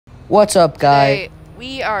What's up, guy? Today,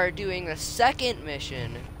 we are doing the second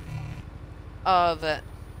mission of the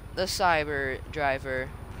cyber driver.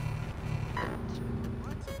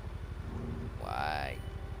 Why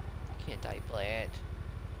can't I play it?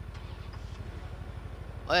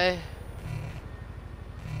 Why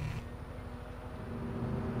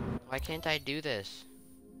can't I do this?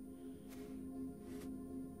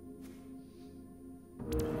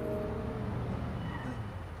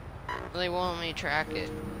 They won't let me track it.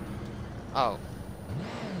 Oh.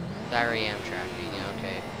 I already am tracking it,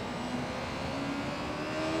 okay.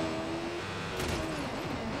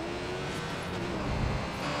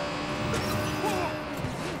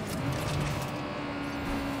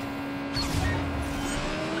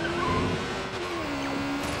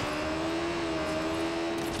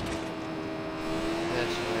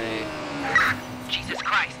 This way. Jesus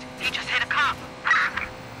Christ, he just hit a cop.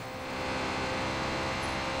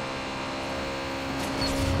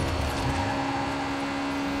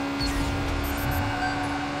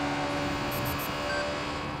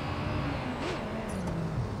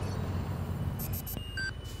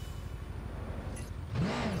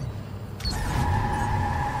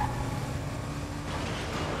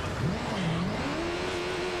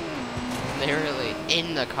 They're really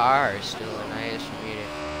in the car still, and I just need to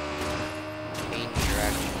change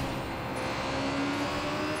direction.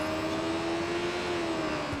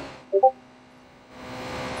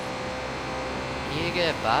 I need to get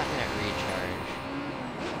a botnet recharge.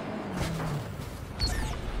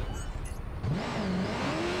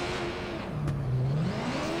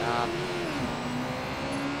 Stop.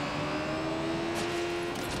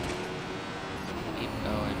 Keep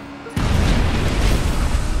going.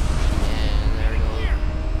 And there we go.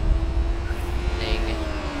 Dang.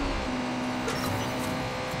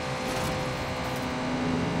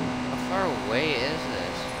 How far away is this?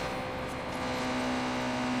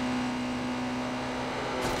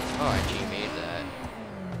 Oh, I G-made that.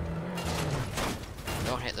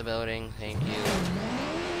 Don't hit the building, thank you.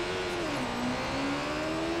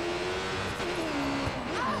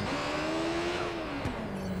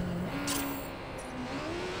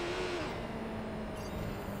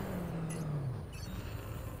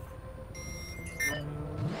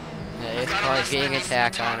 Yeah, it's probably getting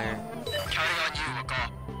attack on her.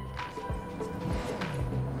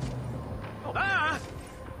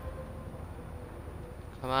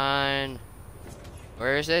 Come on.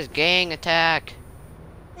 Where's this gang attack?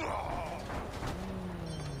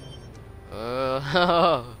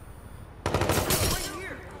 Oh.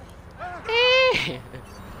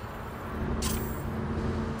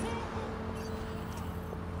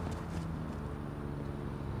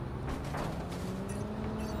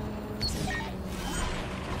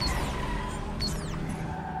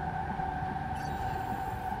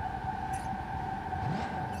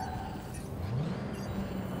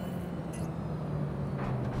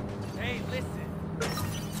 Hey, listen.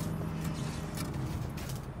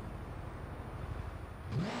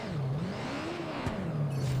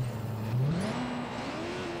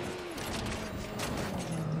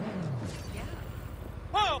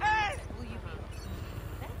 Whoa! Hey! Will you be?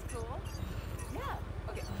 That's cool. Yeah.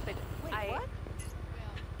 Okay. But wait, what?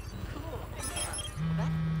 Cool.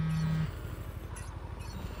 That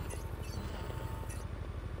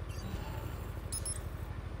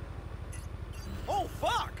Oh,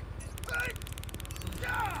 fuck!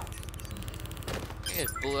 He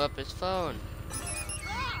just blew up his phone.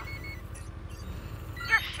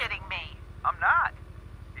 You're shitting me. I'm not.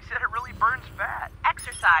 He said it really burns fat.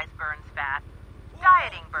 Exercise burns fat.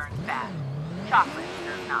 Dieting burns fat. Chocolate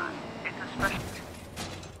does not. It's a special...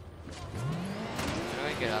 How do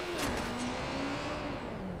I get up there?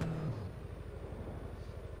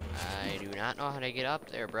 I do not know how to get up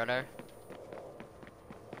there, brother.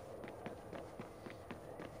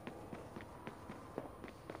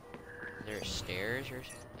 Is there stairs or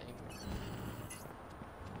something?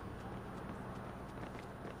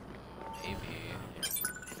 Maybe.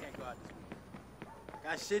 Can't go out this week.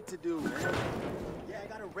 Got shit to do, man. Yeah, I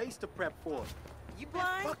got a race to prep for. you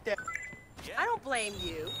blind? Fuck that. I don't blame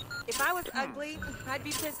you. If I was ugly, I'd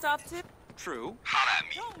be pissed off too. True.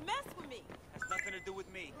 Don't mess with me. Has nothing to do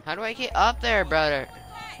with me. How do I get up there, brother?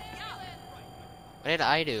 What did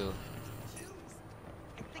I do?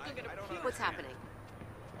 What's happening?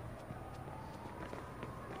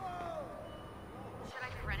 Should I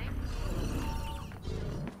be ready?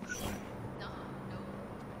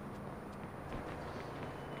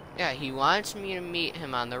 Yeah, he wants me to meet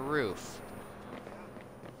him on the roof.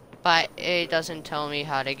 But it doesn't tell me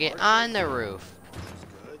how to get on the roof.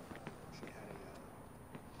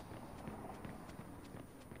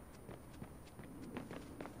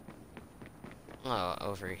 Oh,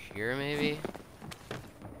 over here maybe?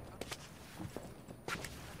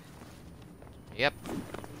 Yep.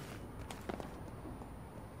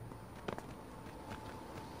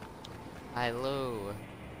 Hello.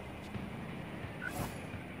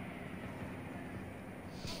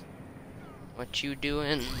 What you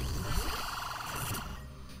doing?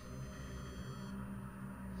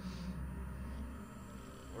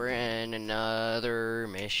 We're in another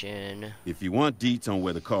mission. If you want deets on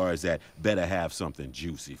where the car is at, better have something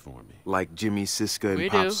juicy for me. Like Jimmy Siska We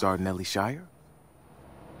and pop do. star Nelly Shire?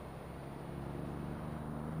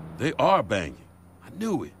 They are banging. I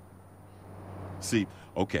knew it. See,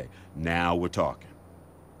 okay, now we're talking.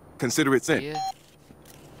 Consider it sent. Yeah.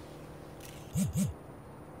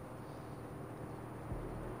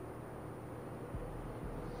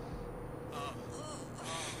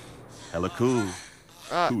 Hella cool.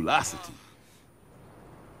 Uh, Coolosity.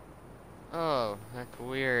 oh, that's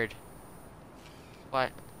weird.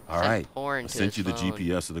 What? All Sent right, porn I to sent his you the phone.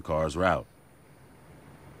 GPS of the car's route.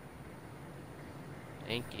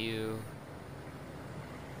 Thank you.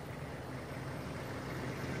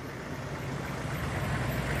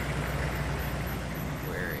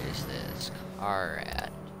 Where is this car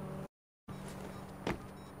at?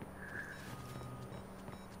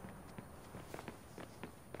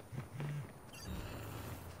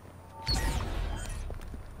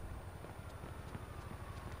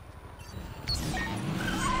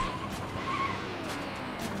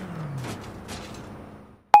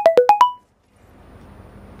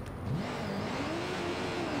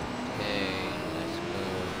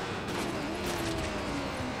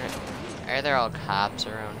 Are there all cops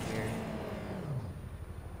around here?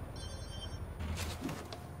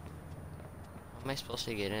 How am I supposed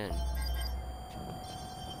to get in?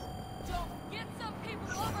 Don't get some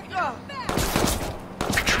people over here fast!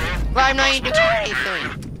 Well, I'm not even doing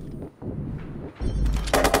anything.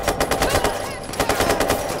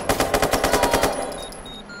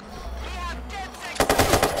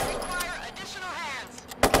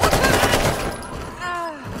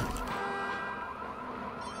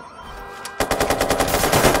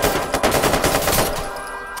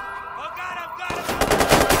 Oh, got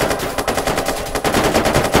him!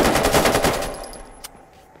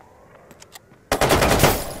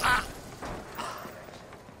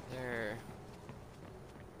 There.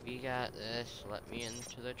 We got this. Let me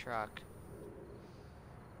into the truck.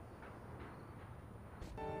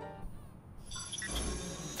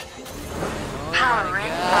 Oh Powering my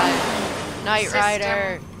God. Knight System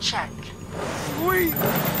Rider. check. Sweet!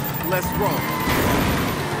 Let's roll.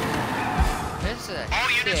 This is a All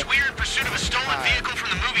units, sick we are in pursuit of a stolen car. vehicle from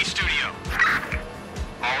the movie studio.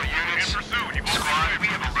 All units, in pursuit. Squad, we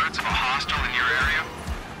have alerts of a hostile in your area.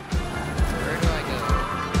 Where do I go?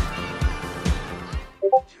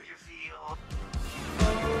 Do you feel?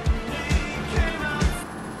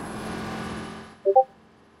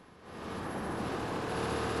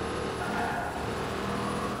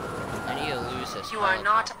 I need to lose this. You are helicopter.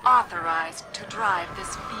 not authorized to drive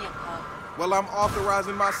this vehicle. Well, I'm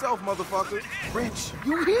authorizing myself, motherfucker. Rich,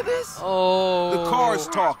 you hear this? Oh. The car's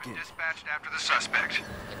talking. Dispatched after the suspect.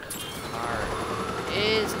 Car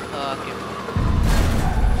is talking.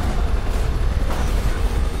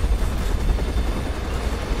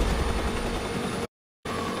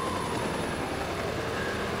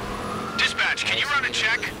 Dispatch, can you run a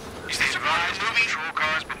check? Is this a part of the movie? Patrol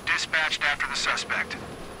car's been dispatched after the suspect.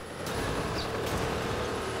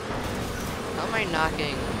 How am I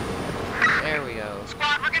knocking? There we go.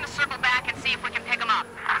 Squad, we're gonna circle back and see if we can pick him up.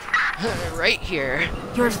 Right here.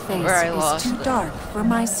 Your face Where I is lost too it. dark for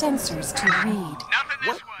my sensors to read. Nothing this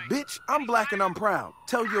What? way. Bitch, I'm black and I'm proud.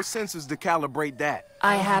 Tell your sensors to calibrate that.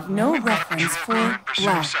 I have no reference for Pursuit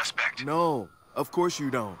black. suspect. No, of course you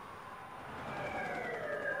don't.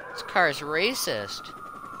 This car is racist.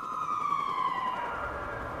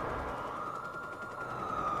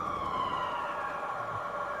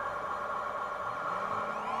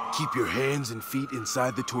 Keep your hands and feet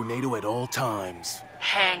inside the tornado at all times.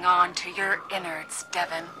 Hang on to your innards,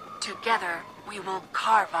 Devin. Together, we will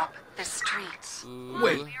carve up the streets. Ooh.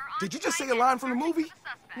 Wait, did you just say a line from the movie?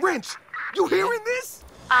 Wrench, you hearing this?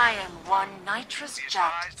 I am one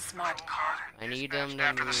nitrous-jacked smart car. I need them to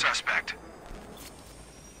After the move. suspect.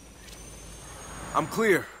 I'm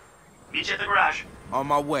clear. Meet you at the garage. On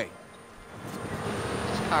my way.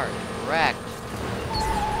 This car is wrecked.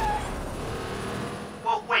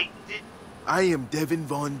 Well, wait. Did I am Devin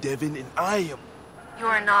Von Devin, and I am... You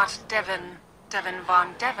are not Devin. Devin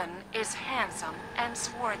Von Devin is handsome and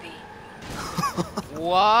swarthy.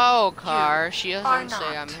 Whoa, car. She are doesn't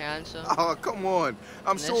say not. I'm handsome. Oh, come on.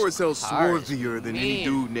 I'm This sure as hell car is swarthier than any mean.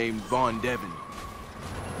 dude named Von Devin.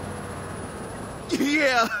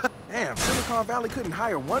 Yeah. Damn, Silicon Valley couldn't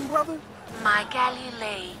hire one brother? My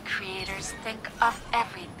Galilei creators think of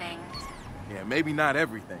everything. Yeah, maybe not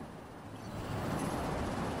everything.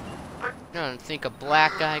 You don't think a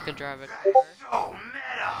black guy could drive a car? So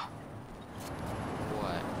meta.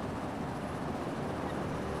 What?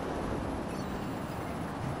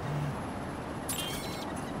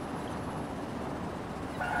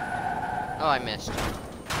 Oh, I missed.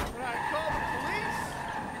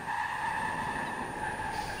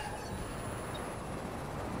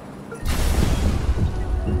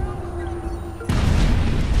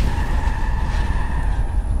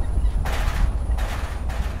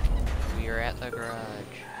 We are at the garage.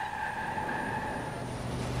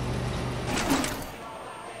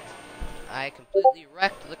 I completely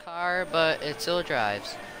wrecked the car, but it still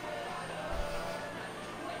drives.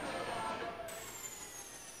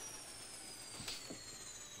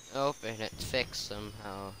 Oh, and it's fixed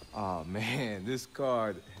somehow. Oh man, this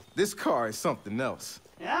car is something else.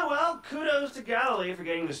 Yeah, well, kudos to Galilee for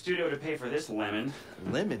getting the studio to pay for this lemon.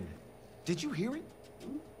 Lemon? Did you hear it?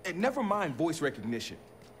 And never mind voice recognition.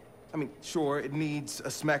 I mean, sure, it needs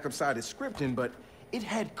a smack-up-sided scripting, but it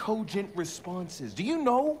had cogent responses. Do you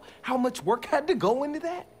know how much work had to go into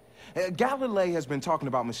that? Galilee has been talking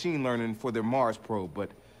about machine learning for their Mars probe,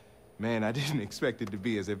 but man, I didn't expect it to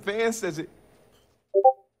be as advanced as it...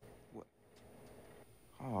 What?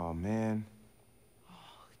 Oh, man.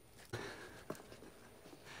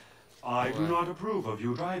 I do not approve of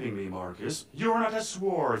you driving me, Marcus. You're not as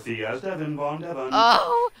swarthy as Devin Von Devon.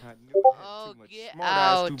 Oh! I knew I had Oh, too much get smart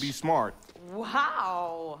ass to out. be smart.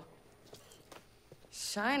 Wow.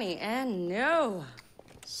 Shiny and new.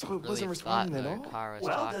 So it Really wasn't responding thought at all? the car was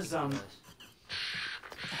Well, talking does, to us.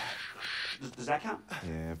 Does that count?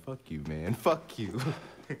 Yeah, fuck you, man. Fuck you.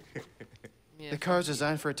 Yeah, The car's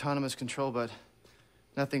designed for autonomous control, but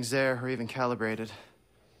nothing's there or even calibrated.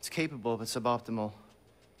 It's capable, but suboptimal.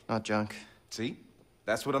 Not junk. See?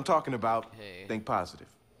 That's what I'm talking about. Hey. Think positive.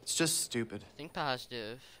 It's just stupid. think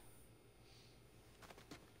positive.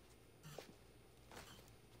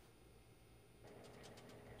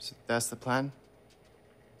 So that's the plan?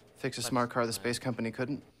 Fix a smart car the space company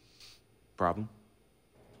couldn't? Problem?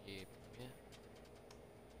 Yeah.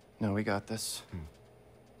 No, we got this.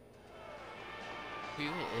 Who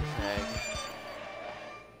is that?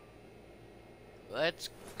 Let's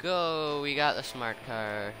go. We got the smart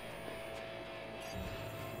car.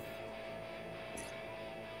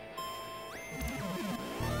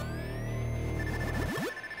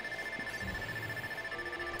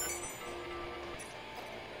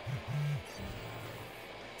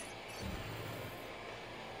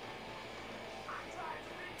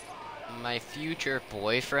 My future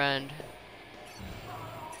boyfriend.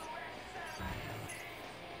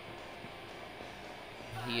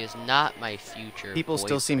 He is not my future People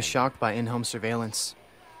still seem boyfriend. shocked by in-home surveillance.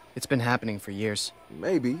 It's been happening for years.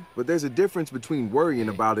 Maybe, but there's a difference between worrying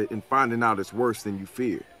about it and finding out it's worse than you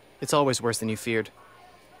feared. It's always worse than you feared.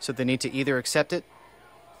 So they need to either accept it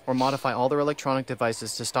or modify all their electronic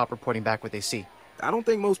devices to stop reporting back what they see. I don't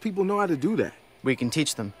think most people know how to do that. We can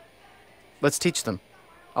teach them. Let's teach them.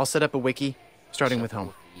 I'll set up a wiki, starting with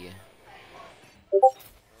home. Yeah.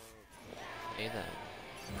 Say that.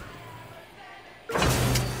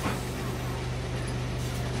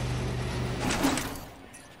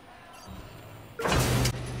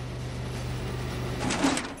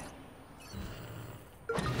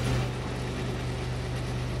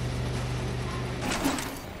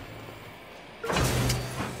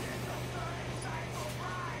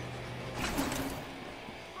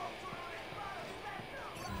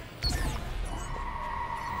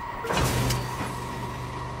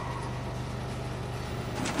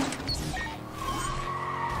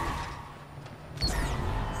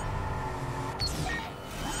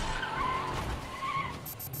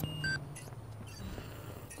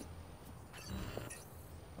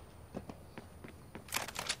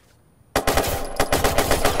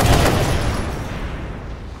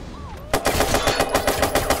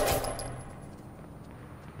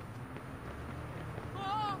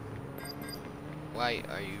 Why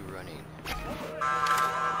are you running?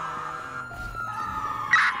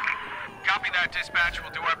 Copy that, dispatch.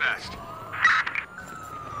 We'll do our best.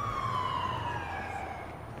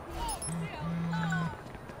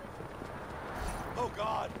 Oh,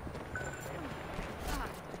 God.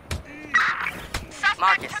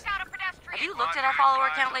 Marcus, have you looked at our follower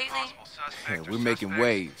count lately? Yeah, we're making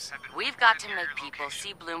waves. We've got to make people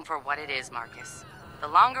see Bloom for what it is, Marcus. The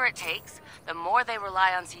longer it takes, the more they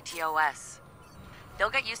rely on CTOS. They'll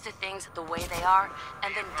get used to things the way they are,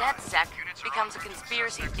 and then DedSec becomes a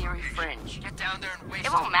conspiracy theory fringe. Get down there and waste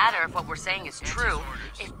It won't matter if what we're saying is true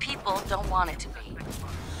if people don't want it to be.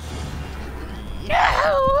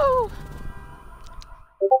 No!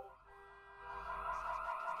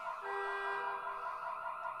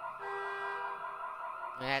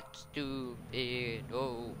 That's stupid.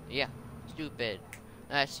 Oh, yeah. Stupid.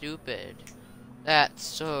 That's stupid. That's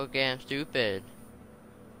so damn stupid.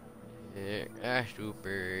 That's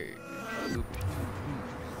stupid.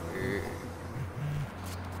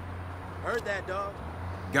 Heard that, dog.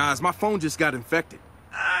 Guys, my phone just got infected.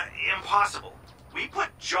 Impossible. We put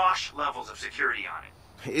Josh levels of security on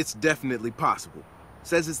it. It's definitely possible.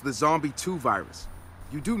 Says it's the Zombie 2 virus.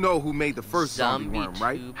 You do know who made the first zombie worm,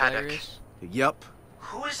 right? Virus? Yup.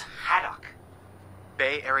 Who is Haddock?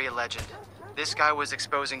 Bay Area legend. This guy was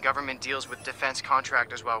exposing government deals with defense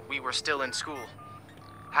contractors while we were still in school.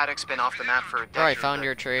 Haddock's been off the map for a decade. Oh, I found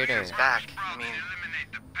your trader. He's back. I mean,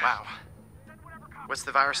 wow. What's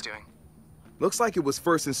the virus doing? Looks like it was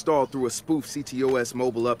first installed through a spoof CTOS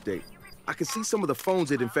mobile update. I can see some of the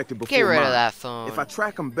phones it infected before Get rid mine. of that phone. If I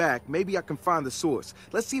track them back, maybe I can find the source.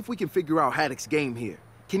 Let's see if we can figure out Haddock's game here.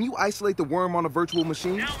 Can you isolate the worm on a virtual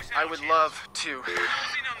machine? I would love to.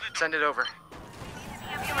 Send it over.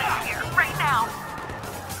 Ambulance here, right now.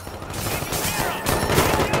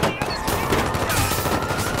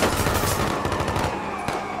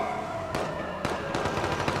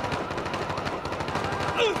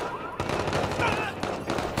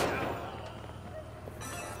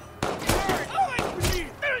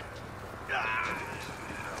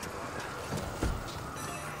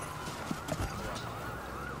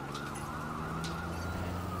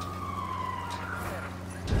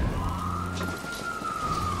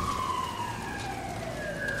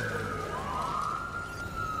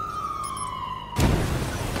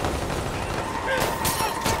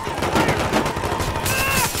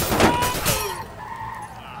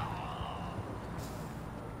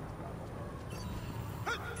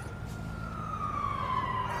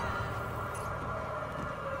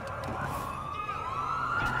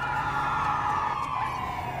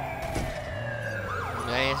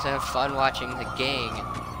 Nice, have fun watching the gang.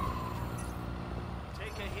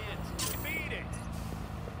 Take a hit. Beat it.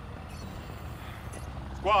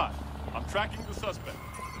 Squad, I'm tracking the suspect.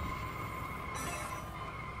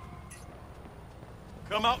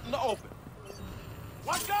 Come out in the open.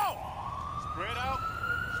 Watch out! Spread out.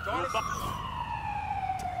 Start it.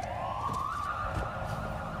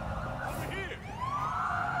 Over here.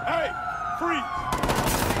 Hey, freeze!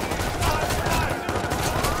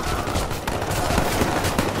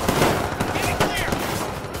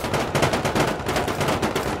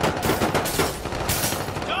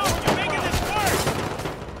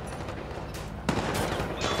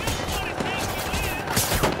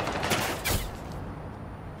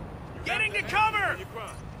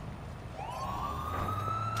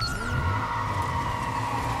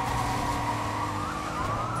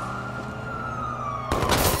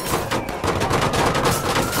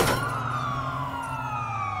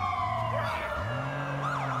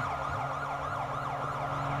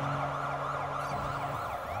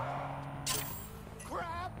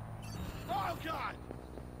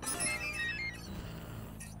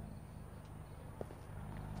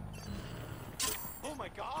 Oh my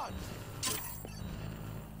God!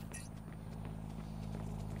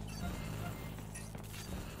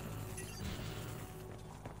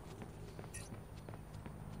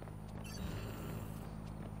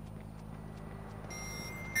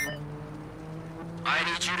 I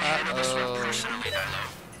need you to handle this one personally, Hello.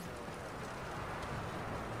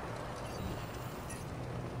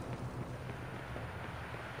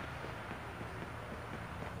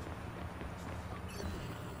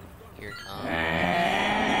 Here it comes.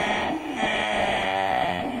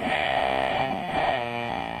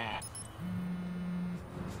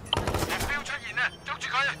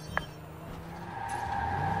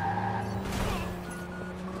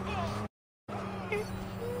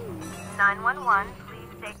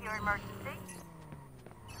 Please state your emergency.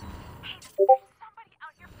 Hey, there's somebody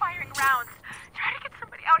out here firing rounds. Try to get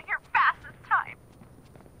somebody out here fast this time.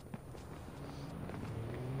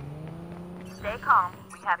 Stay calm.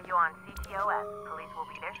 We have you on CTOS. Police will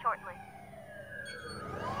be there shortly.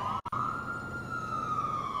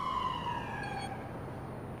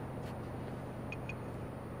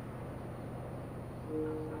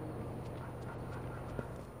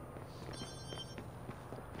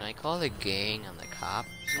 Can I call the gang on the cops?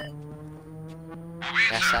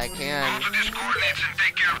 Yes, I can.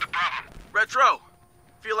 Retro,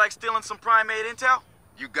 feel like stealing some primate intel?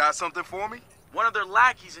 You got something for me? One of their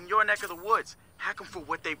lackeys in your neck of the woods Hack them for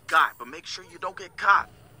what they've got, but make sure you don't get caught.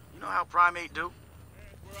 You know how Primate do?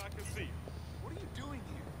 Where I can see. What are you doing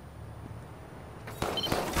here?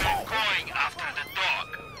 We're going after the dog.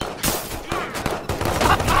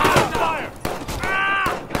 Fire!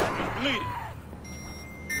 Bleeding.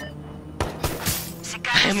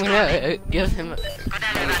 I'm gonna give him a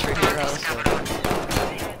trigger also.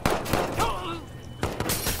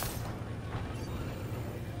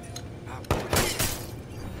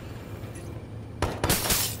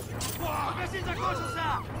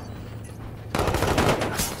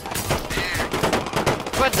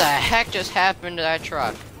 What the heck just happened to that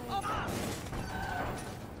truck?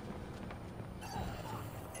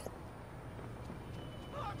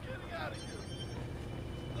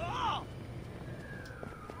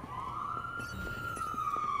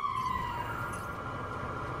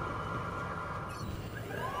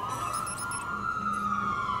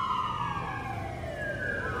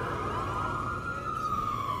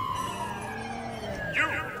 You!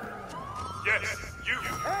 Yes, you!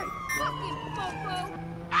 Hey!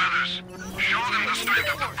 Brothers, show them the strength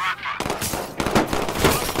of the Bratva!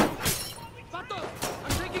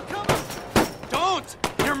 I'm taking cover! Don't!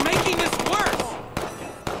 You're making this worse!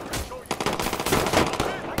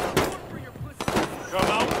 Come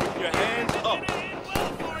out with your hands up.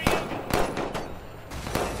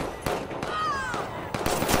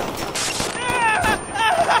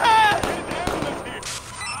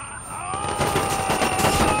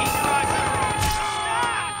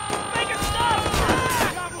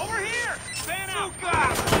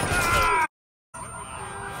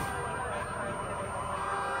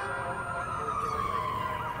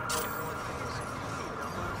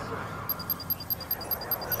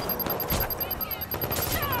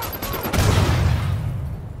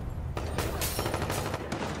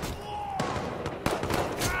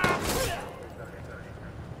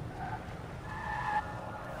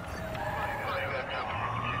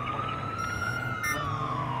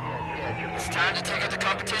 It's time to take out the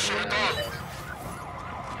competition with all.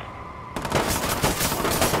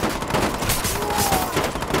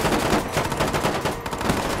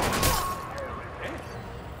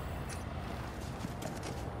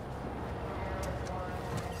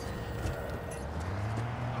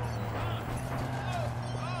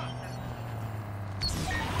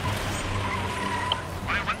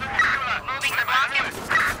 Moving the rocket.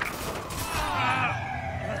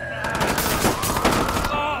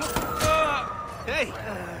 Hey!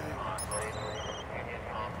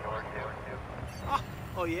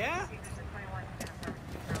 Oh yeah?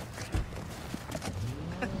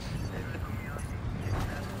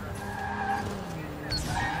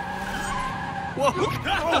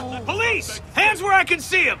 Whoa! Police! Hands where I can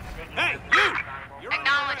see them! Hey, you!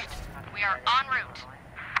 Acknowledged. We are en route.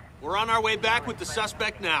 We're on our way back with the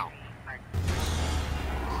suspect now.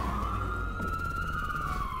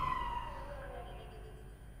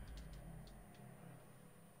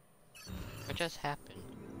 What just happened?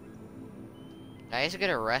 Did I just get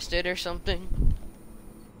arrested or something?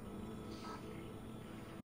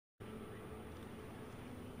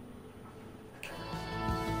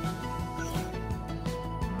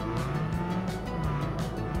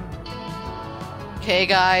 Okay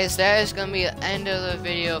guys, that is gonna be the end of the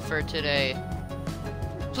video for today.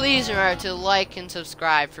 Please remember to like and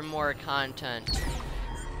subscribe for more content.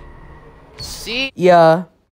 See? Yeah.